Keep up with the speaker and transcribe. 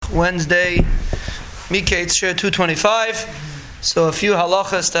Wednesday, Miketz Shir 225. So a few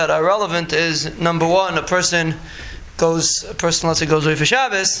halachas that are relevant is, number one, a person let's say goes away for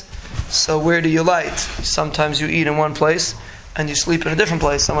Shabbos, so where do you light? Sometimes you eat in one place and you sleep in a different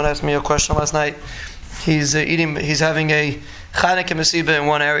place. Someone asked me a question last night. He's having a Chanukah Mesiba in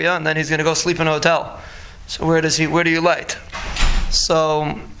one area, and then he's going to go sleep in a hotel. So where do you light?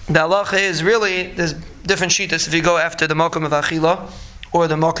 So the halacha is really, there's different shittas if you go after the mokum of achila or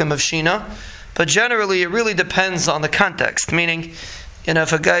the mokum of shina, but generally it really depends on the context. Meaning,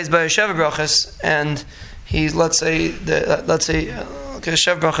 if a guy's by a Shev Brachas and he's let's say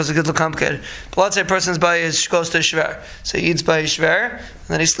Shev Brachas is a little complicated, but let's say a person's goes to a shver, so he eats by a shver and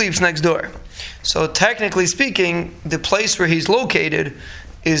then he sleeps next door. So technically speaking, the place where he's located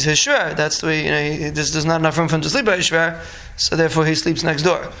is his shver. That's the way, there's not enough room for him to sleep by a shver, so therefore he sleeps next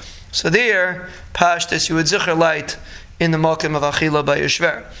door. So there, pashtus, you would zicher light in the mokum of achila by a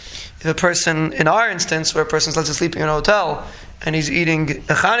shver. If a person, in our instance, where a person's let's say sleeping in a hotel and he's eating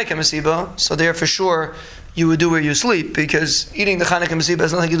a Chanukah Mesiba, so there for sure you would do where you sleep, because eating the Chanukah Mesiba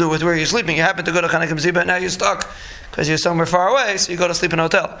has nothing to do with where you're sleeping. You happen to go to Chanukah Mesiba and now you're stuck because you're somewhere far away, so you go to sleep in a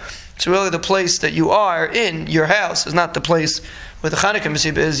hotel. So really the place that you are in, your house, is not the place where the Chanukah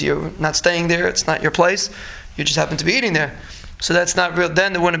Mesiba is. You're not staying there, it's not your place, you just happen to be eating there. So that's not real.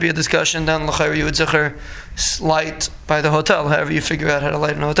 Then there wouldn't be a discussion. Then l'chayr you would zicher light by the hotel, however you figure out how to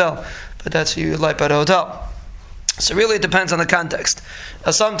light in a hotel. But that's how you light by the hotel. So really it depends on the context.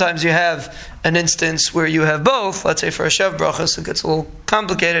 Now sometimes you have an instance where you have both. Let's say for a Shev Brachas it gets a little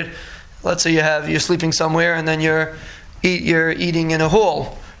complicated. Let's say you're sleeping somewhere and then you're eating in a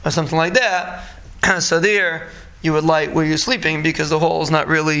hall or something like that. So there you would light where you're sleeping, because the hall is not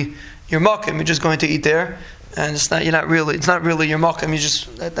really your makom. You're just going to eat there, and it's not really your makom.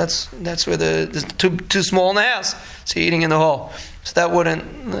 That's where there's too small in the house, so you're eating in the hall. So that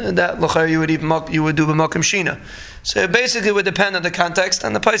l'chayr you would do b'makom shina. So it basically would depend on the context,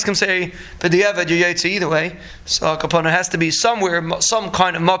 and the poskim say b'diavad you yaitze either way. So it has to be somewhere, some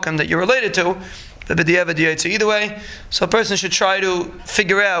kind of makom that you're related to, but b'diavad you yaitze either way. So a person should try to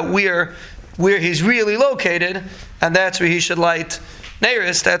figure out where he's really located, and that's where he should light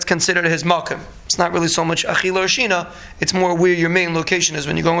neiris. That's considered his makom. It's not really so much achila or shina, it's more where your main location is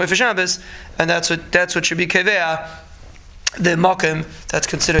when you're going away for Shabbos, and that's what should be kevea, the makom that's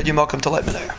considered your makom to light menorah.